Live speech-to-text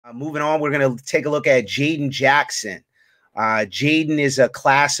Moving on, we're going to take a look at Jaidan Jackson. Jaidan is a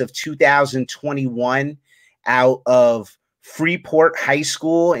class of 2021 out of Freeport High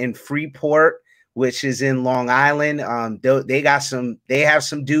School in Freeport, which is in Long Island. They have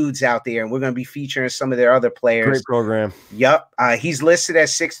some dudes out there, and we're going to be featuring some of their other players. Great program. Yep. He's listed at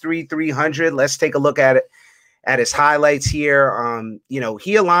 6'3", 300. Let's take a look at it, at his highlights here.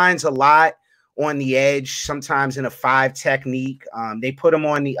 He aligns a lot on the edge, sometimes in a 5 technique. They put him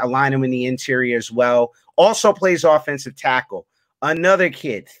align him in the interior as well. Also plays offensive tackle. Another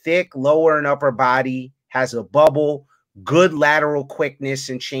kid, thick lower and upper body, has a bubble, good lateral quickness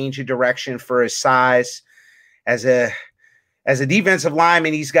and change of direction for his size. As a defensive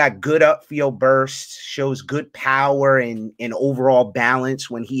lineman, he's got good upfield bursts, shows good power and overall balance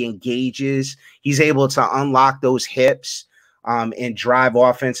when he engages. He's able to unlock those hips and drive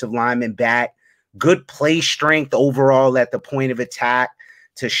offensive linemen back. Good play strength overall at the point of attack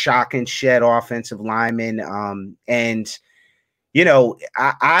to shock and shed offensive linemen. I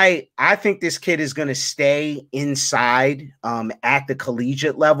think this kid is going to stay inside at the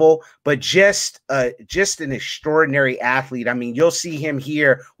collegiate level, but just an extraordinary athlete. I mean, you'll see him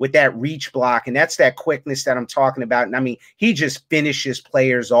here with that reach block, and that's that quickness that I'm talking about. And I mean, he just finishes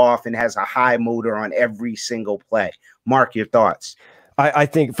players off and has a high motor on every single play. Mark, your thoughts? I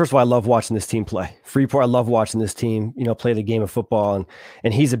think, first of all, I love watching this team play. Freeport, I love watching this team, play the game of football,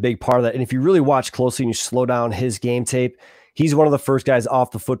 and he's a big part of that. And if you really watch closely and you slow down his game tape, he's one of the first guys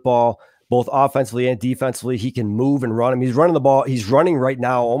off the football, both offensively and defensively. He can move and run. I mean, he's running the ball. He's running right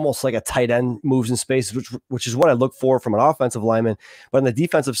now almost like a tight end moves in space, which is what I look for from an offensive lineman. But on the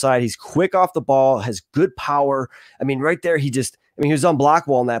defensive side, he's quick off the ball, has good power. I mean, right there, he was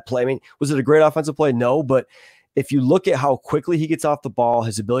unblockable in that play. I mean, was it a great offensive play? No, but if you look at how quickly he gets off the ball,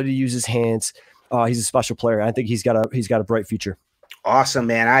 his ability to use his hands, he's a special player. I think he's got a bright future. Awesome,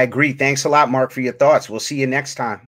 man. I agree. Thanks a lot, Mark, for your thoughts. We'll see you next time.